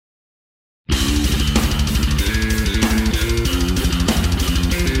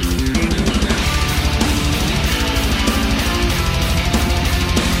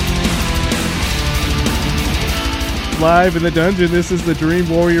live in the dungeon. This is the Dream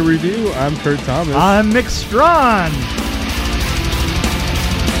Warrior Review. I'm Kurt Thomas. I'm Mick Strawn.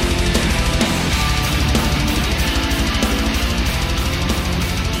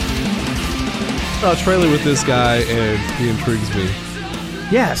 Trailer with this guy, and he intrigues me.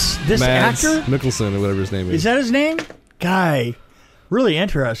 Yes, this Mads actor? Mikkelsen, or whatever his name is. Is that his name? Guy. Really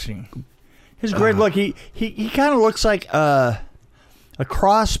interesting. His great look. He kind of looks like a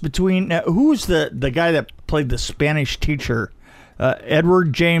cross between... who's the guy that played the Spanish teacher?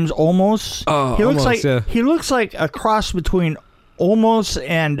 Edward James Olmos. Oh, he looks Olmos, like yeah. He looks like a cross between Olmos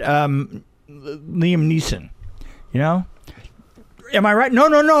and Liam Neeson. You know? Am I right? No.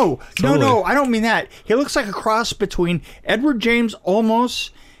 Totally. No, I don't mean that. He looks like a cross between Edward James Olmos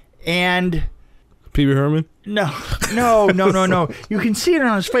and... Pee Wee Herman? No. You can see it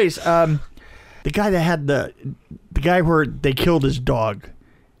on his face. The guy that had the guy where they killed his dog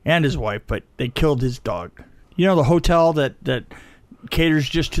and his wife, but they killed his dog. You know, the hotel that caters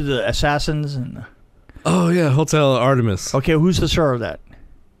just to the assassins and... Oh, yeah, Hotel Artemis. Okay, who's the star of that?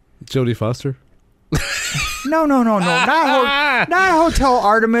 Jodie Foster? No. Not Hotel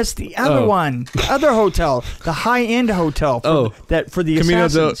Artemis. The other one. The other hotel. The high-end hotel. For the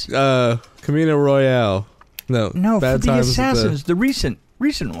assassins. Camino Royale. No, for the assassins. The recent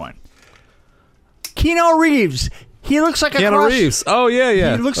one. Keanu Reeves. He looks like Keanu Reeves. Oh,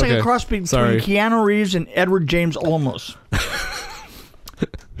 yeah. He looks like a cross between Keanu Reeves and Edward James Olmos.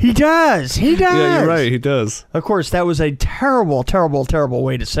 He does. Yeah, you're right. He does. Of course, that was a terrible, terrible, terrible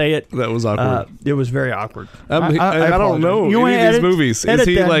way to say it. That was awkward. It was very awkward. I don't know any of these movies. Is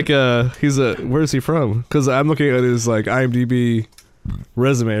he then. where's he from? Because I'm looking at his IMDb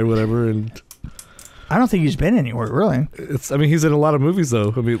resume or whatever, and I don't think he's been anywhere, really. He's in a lot of movies, though.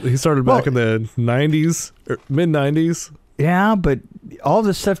 He started back in the 90s, or mid-90s. Yeah, but all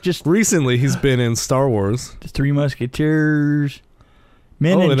this stuff just... Recently, he's been in Star Wars. The Three Musketeers...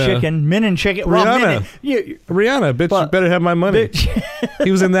 Men and Chicken. Rihanna. Well, Rihanna, bitch, you better have my money.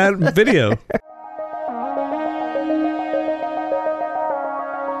 He was in that video.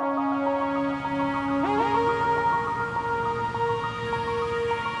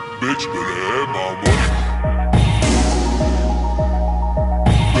 Bitch, better have my money.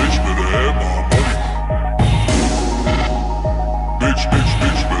 Bitch, better have my money. Bitch,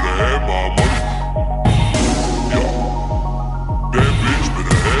 better have my money. Yeah. That bitch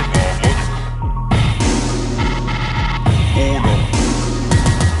better have my money. Hold on.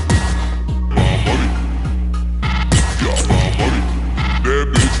 My money. Yeah, my money. That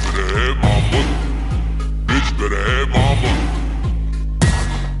bitch better have my money. Bitch better have my money.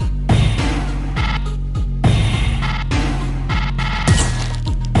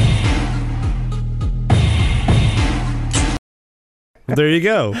 There you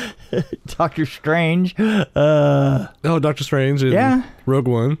go. Doctor Strange. Doctor Strange and Rogue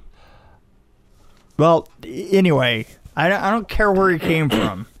One. Well, anyway, I don't care where he came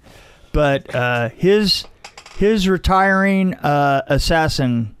from, but his retiring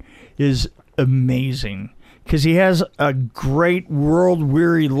assassin is amazing because he has a great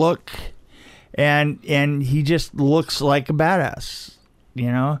world-weary look, and he just looks like a badass,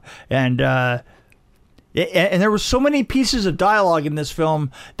 you know, and there were so many pieces of dialogue in this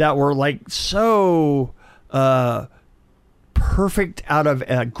film that were so perfect out of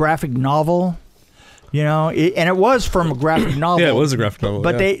a graphic novel, you know, and it was from a graphic novel. Yeah, it was a graphic novel.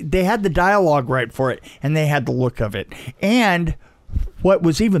 But they had the dialogue right for it, and they had the look of it. And what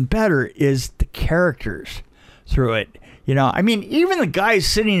was even better is the characters through it. You know, even the guys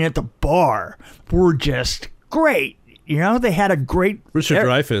sitting at the bar were just great. You know, they had a great... Richard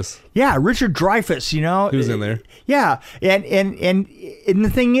Dreyfuss. Yeah, Richard Dreyfuss, you know. He was in there. Yeah, and the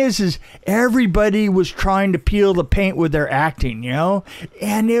thing is everybody was trying to peel the paint with their acting, you know,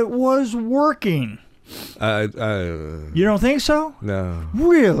 and it was working. You don't think so? No.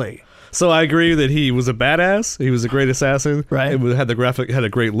 Really? So I agree that he was a badass. He was a great assassin. Right. It had a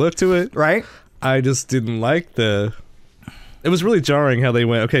great look to it. Right. I just didn't like it was really jarring how they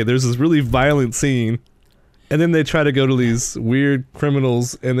went, okay, there's this really violent scene, and then they try to go to these weird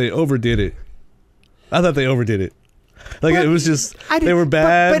criminals, and they overdid it. I thought they overdid it. It was just they were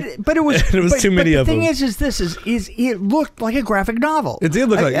bad, but it was and it was too many of them. The thing is it looked like a graphic novel. It did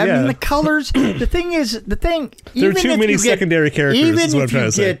look like. I mean, the colors. The thing. There are too many secondary characters. Is what I'm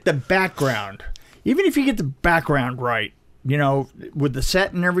trying to say. Even if you get the background, right, you know, with the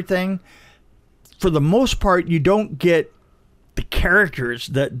set and everything, for the most part, you don't get the characters,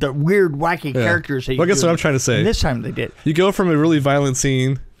 the weird, wacky characters. That I guess what I'm trying to say. And this time they did. You go from a really violent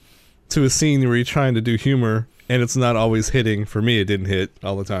scene to a scene where you're trying to do humor, and it's not always hitting. For me, it didn't hit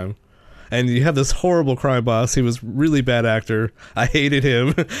all the time. and you have this horrible crime boss. He was really bad actor. I hated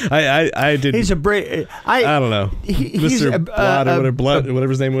him. I didn't. He's a I don't know. he's Mr. Blood or whatever, whatever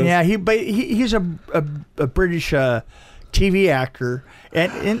his name was. Yeah, he's a British TV actor,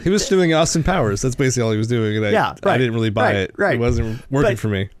 and he was doing Austin Powers. That's basically all he was doing. And I didn't really buy it. Right. It wasn't working for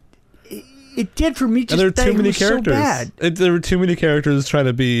me. It did for me. Just and there were too many characters. So bad. There were too many characters trying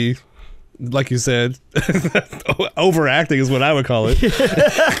to be, like you said, overacting is what I would call it.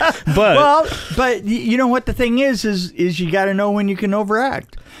 but you know what the thing is you got to know when you can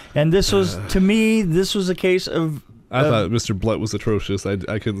overact, and this was to me a case of. I thought Mr. Blunt was atrocious.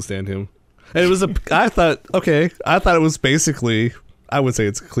 I couldn't stand him, and it was I thought it was basically. I would say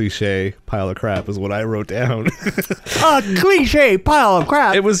it's a cliche pile of crap is what I wrote down. A cliche pile of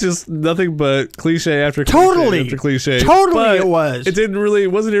crap. It was just nothing but cliche after totally cliche after cliche. Totally, it was.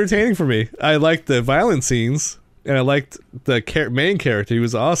 It wasn't entertaining for me. I liked the violent scenes, and I liked the main character. He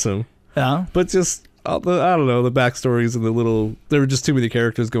was awesome. Yeah. But just I don't know, the backstories and there were just too many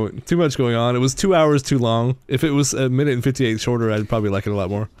characters too much going on. It was 2 hours too long. If it was a minute and 58 shorter, I'd probably like it a lot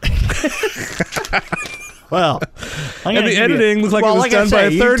more. Well, and the editing looked like it was done by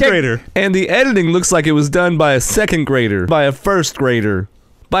a third grader. And the editing looks like it was done by a second grader, by a first grader,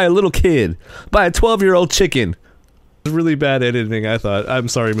 by a little kid, by a 12-year-old chicken. It was really bad editing, I thought. I'm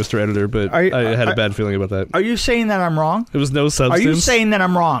sorry, Mr. Editor, but I had a bad feeling about that. Are you saying that I'm wrong? It was no substance. Are you saying that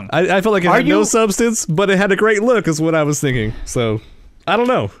I'm wrong? I felt like it had no substance, but it had a great look, is what I was thinking. So, I don't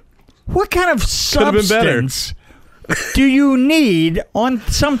know. What kind of substance do you need on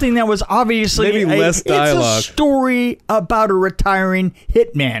something that was obviously maybe less dialogue? It's a story about a retiring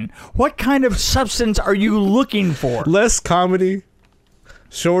hitman. What kind of substance are you looking for? Less comedy,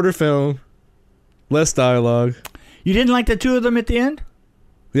 shorter film, less dialogue. You didn't like the two of them at the end?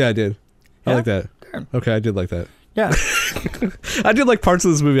 Yeah, I did. Yeah? I like that. Okay, I did like that. Yeah. I did like parts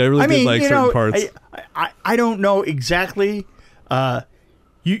of this movie. I really did like certain parts. I don't know exactly.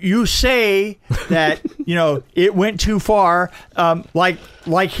 You say that it went too far,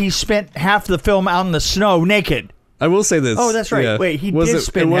 like he spent half the film out in the snow naked. I will say this. Oh, that's right. Yeah. Wait, it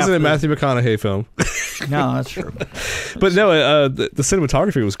wasn't a Matthew McConaughey film. No, that's true. But no, the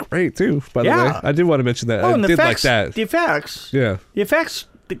cinematography was great too. By the way, I did want to mention that. Oh, and I did like that. The effects. Yeah. The effects.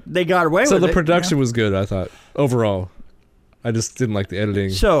 They got away with it. So the production was good. I thought overall. I just didn't like the editing.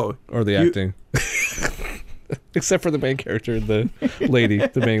 Or the acting. Except for the main character, the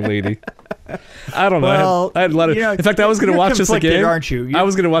main lady. I don't know. Well, I had a lot of. In fact, I was going to watch this again. Aren't you? I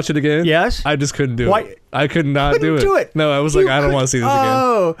was going to watch it again. Yes. I just couldn't do it. I could not do it. No, I was like, I don't want to see this again.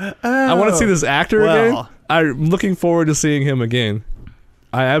 Oh. I want to see this actor again. I'm looking forward to seeing him again.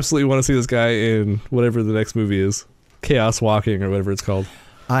 I absolutely want to see this guy in whatever the next movie is, Chaos Walking or whatever it's called.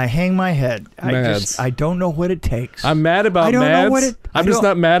 I hang my head. Mads. I don't know what it takes. I'm mad about Mads. I'm just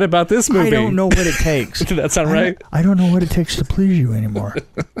not mad about this movie. I don't know what it takes. Did that sound right? I don't know what it takes to please you anymore.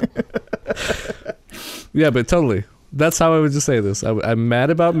 Yeah, but totally. That's how I would just say this. I'm mad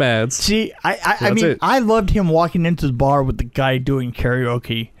about Mads. See, I mean, I loved him walking into the bar with the guy doing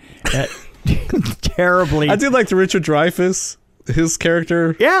karaoke. Terribly. I did like the Richard Dreyfuss, his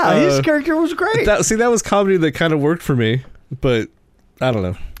character. Yeah, his character was great. That was comedy that kind of worked for me, but I don't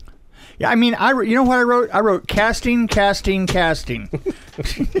know. Yeah, I mean, you know what I wrote? I wrote casting. Great.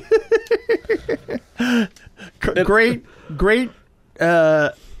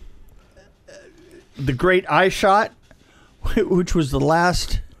 The Great Eye Shot, which was the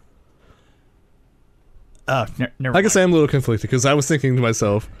last. Never I guess I am a little conflicted because I was thinking to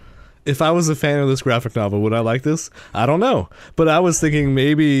myself, if I was a fan of this graphic novel, would I like this? I don't know. But I was thinking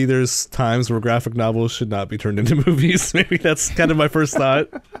maybe there's times where graphic novels should not be turned into movies. Maybe that's kind of my first thought.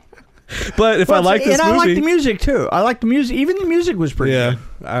 But if I like this movie... And I like the music, too. I like the music. Even the music was pretty good.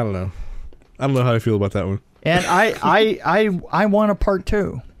 I don't know. I don't know how I feel about that one. And I want a part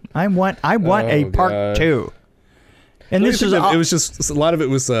 2. I want a part 2. And this is... It was just... A lot of it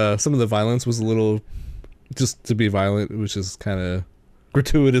was... some of the violence was a little... Just to be violent, which is kind of...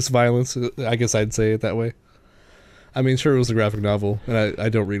 gratuitous violence, I guess I'd say it that way. I mean, sure, it was a graphic novel, and I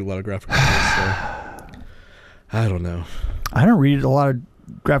don't read a lot of graphic novels, so I don't know. I don't read a lot of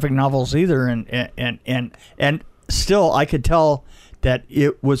graphic novels either, and still, I could tell that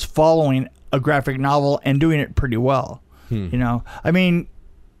it was following a graphic novel and doing it pretty well. I mean,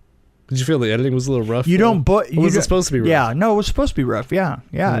 did you feel the editing was a little rough? Was it supposed to be rough? Yeah, no, it was supposed to be rough. Yeah,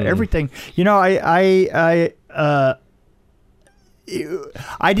 everything.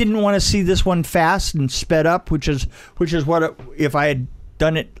 I didn't want to see this one fast and sped up, which is what if I had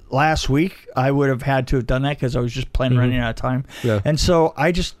done it last week, I would have had to have done that because I was just plain running out of time. Yeah. And so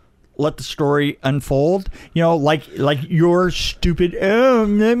I just let the story unfold. You know, like your stupid. Oh,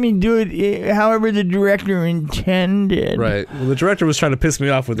 let me do it however the director intended. Right. Well, the director was trying to piss me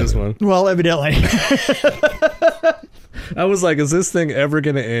off with this one. Well, evidently. I was like, is this thing ever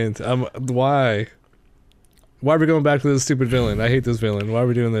gonna end? Why? Why are we going back to this stupid villain? I hate this villain. Why are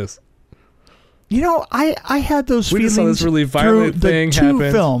we doing this? You know, I had those We feelings just saw this really violent through thing the two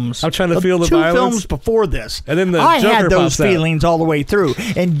happen. films. I'm trying to feel the two violence. films before this. And then the I Joker had those pops out. feelings all the way through.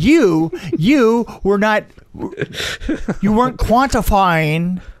 And you were not, you weren't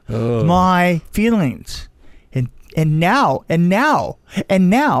quantifying Oh. my feelings. And now,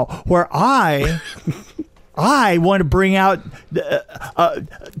 where I want to bring out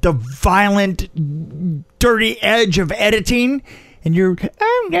the violent, dirty edge of editing, and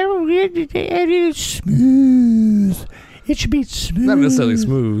I'm never ready to edit smooth. It should be smooth. Not necessarily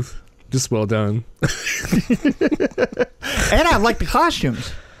smooth, just well done. And I like the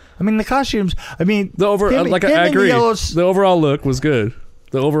costumes. I mean, the costumes. I mean, The over him- like him I in the agree. yellows- The overall look was good.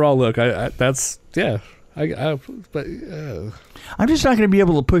 The overall look, that's yeah. But I'm just not going to be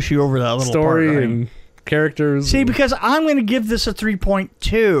able to push you over that little story part. and characters. See, and- because I'm going to give this a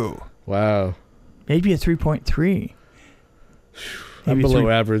 3.2, wow, maybe a 3.3. I'm Maybe below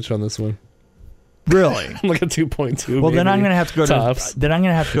 3. average on this one. Really? I'm like a 2.2. Well, then I'm going to have to go tops. to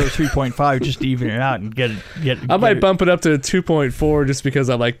 3.5 just to even it out and get. I might bump it up to 2.4 just because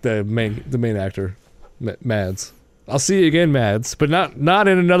I like the main actor, Mads. I'll see you again, Mads, but not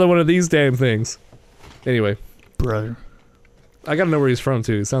in another one of these damn things. Anyway, brother. I gotta know where he's from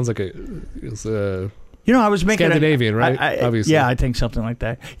too. It sounds like it's You know, I was making Scandinavian, right? Obviously. Yeah, I think something like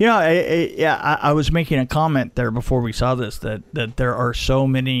that. You know, I was making a comment there before we saw this that there are so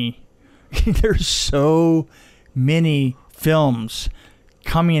many, there's so many films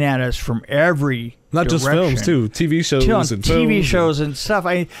coming at us from every not just films direction. too, TV shows You know, and TV films shows and stuff.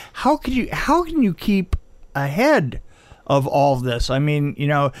 How can you keep ahead of all of this? I mean, you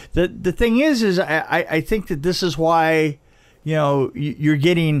know, the thing is I think that this is why, you know, you're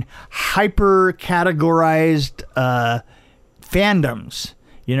getting hyper categorized fandoms,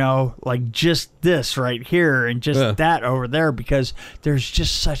 you know, like just this right here and just that over there, because there's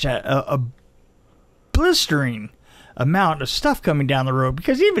just such a blistering amount of stuff coming down the road,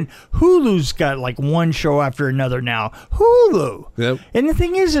 because even Hulu's got like one show after another now. Hulu. Yep. And the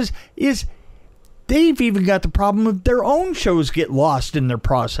thing is they've even got the problem of their own shows get lost in their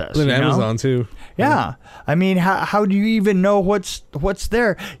process. And you know? Amazon too. Yeah. I mean, how do you even know what's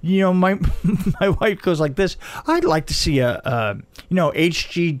there? You know, my wife goes like this. I'd like to see a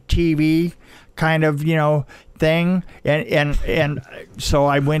HGTV kind of, you know, thing. And so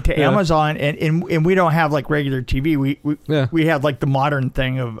I went to Amazon and we don't have like regular TV. We have like the modern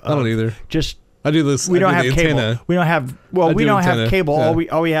thing of I don't either. Just I do this. we don't have the cable. antenna. We don't have we do don't antenna. have cable.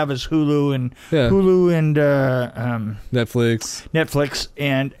 Yeah. All we have is Hulu and Netflix. Netflix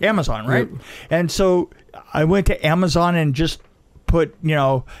and Amazon, right? Yep. And so I went to Amazon and just put, you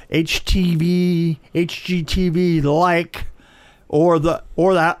know, HGTV like or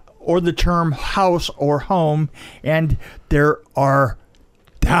the term house or home, and there are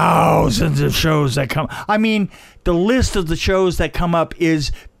thousands of shows that come. I mean, the list of the shows that come up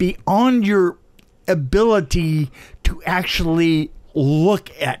is beyond your ability to actually look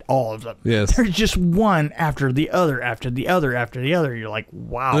at all of them. Yes. There's just one after the other, after the other, after the other. You're like,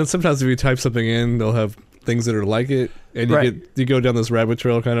 wow. And then sometimes if you type something in, they'll have things that are like it, and you go down this rabbit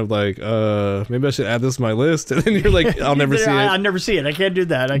trail, kind of like, maybe I should add this to my list, and then you're like, I'll never see it. I'll never see it. I can't do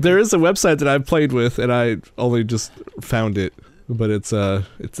that. There is a website that I've played with, and I only just found it, but it's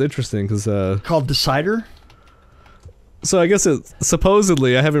interesting because called Decider. so I guess it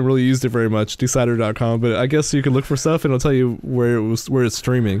supposedly, I haven't really used it very much, Decider.com, but I guess you can look for stuff and it'll tell you where it's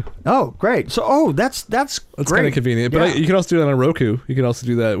streaming. Oh, great. So that's It's great. kind of convenient, but Yeah. you can also do it on a Roku. You can also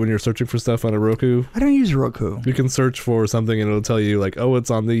do that when you're searching for stuff on a Roku. I don't use Roku. You can search for something and it'll tell you like, oh, it's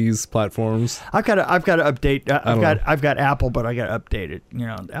on these platforms. I've got to update. don't know. I've got Apple, but I got to update it. You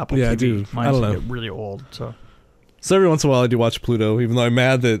know, Apple Yeah, TV. I do. I Mine's don't know. really old. So So every once in a while I do watch Pluto, even though I'm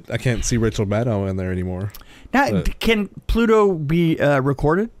mad that I can't see Rachel Maddow in there anymore. now, But- can Pluto be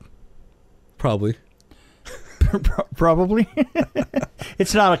recorded? Probably. Probably.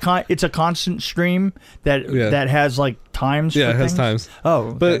 It's not it's a constant stream that has like times. Yeah, for it has things? times.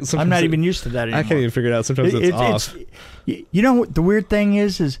 Oh, But okay. sometimes I'm not it- even used to that anymore. I can't even figure it out. Sometimes it's off. You know what the weird thing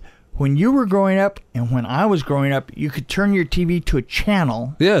is when you were growing up and when I was growing up, you could turn your TV to a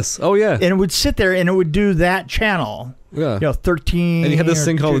channel Yes. Oh, yeah. and it would sit there and it would do that channel. Yeah. You know, 13. And you had this or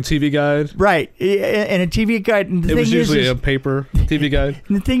thing called a TV guide. right, and a TV guide. And the It thing was usually is, a paper TV guide.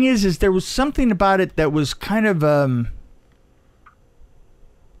 and the thing is there was something about it that was kind of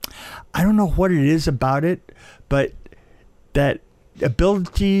I don't know what it is about it, but that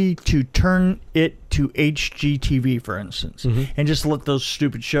ability to turn it to HGTV, for instance, and just let those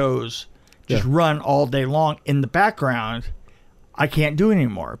stupid shows just run all day long in the background, I can't do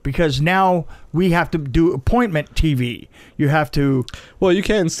anymore because now we have to do appointment TV. You have to. Well, you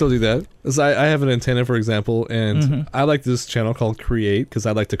can still do that. 'Cause I have an antenna, for example, and I like this channel called Create because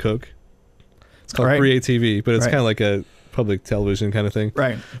I like to cook. It's called Create TV, but it's kind of like a public television kind of thing.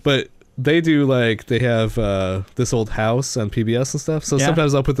 Right. But they do they have This Old House on PBS and stuff. So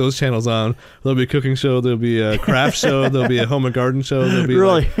sometimes I'll put those channels on. There'll be a cooking show. There'll be a craft show. There'll be a home and garden show. There'll be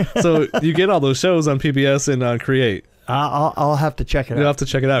really. So you get all those shows on PBS and on Create. I'll have to check it out. You'll have to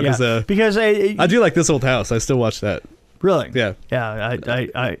check it out because I do like This Old House. I still watch that. Really? Yeah. Yeah.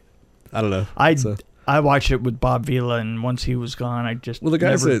 I don't know. I watched it with Bob Vila, and once he was gone, I just the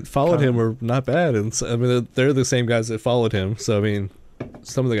guys that followed him were not bad, and so, I mean they're the same guys that followed him. So I mean,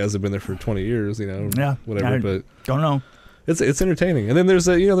 some of the guys have been there for 20 years, whatever. But don't know. It's entertaining. And then there's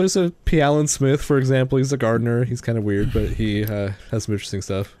a P. Allen Smith, for example. He's a gardener. He's kind of weird, but he has some interesting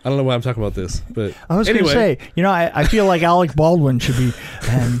stuff. I don't know why I'm talking about this, but I was going to say, I feel like Alec Baldwin should be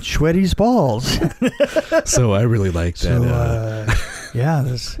and Schwetty's balls. So I really like that.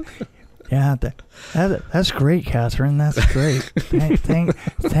 That's great, Catherine. That's great.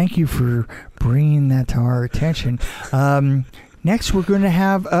 Thank you for bringing that to our attention. Next, we're going to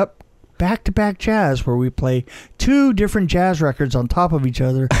have up back-to-back jazz where we play 2 different jazz records on top of each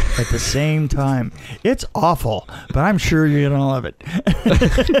other at the same time. It's awful, but I'm sure you're going to love it.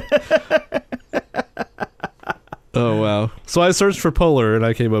 Oh, wow. So I searched for Polar, and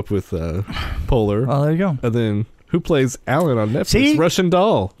I came up with Polar. Oh, there you go. And then who plays Alan on Netflix? See? Russian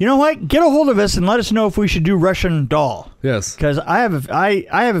Doll. You know what? Get a hold of us and let us know if we should do Russian Doll. Yes. Because I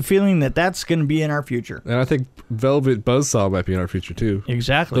have a feeling that that's going to be in our future. And I think Velvet Buzzsaw might be in our future, too.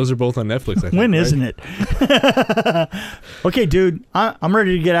 Exactly. Those are both on Netflix, I think. When isn't it? Okay, dude. I'm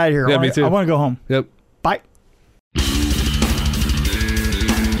ready to get out of here. Yeah, me too. I want to go home. Yep. Bye.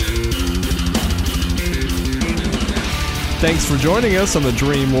 Thanks for joining us on the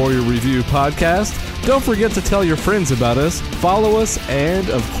Dream Warrior Review podcast. Don't forget to tell your friends about us, follow us, and,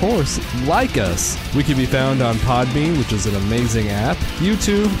 of course, like us. We can be found on Podbean, which is an amazing app,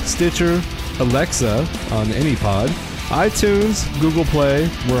 YouTube, Stitcher, Alexa on any pod, iTunes, Google Play.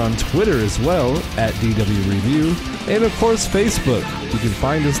 We're on Twitter as well, at DW Review, and, of course, Facebook. You can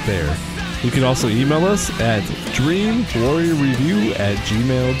find us there. You can also email us at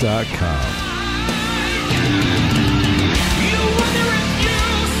dreamwarriorreview@gmail.com.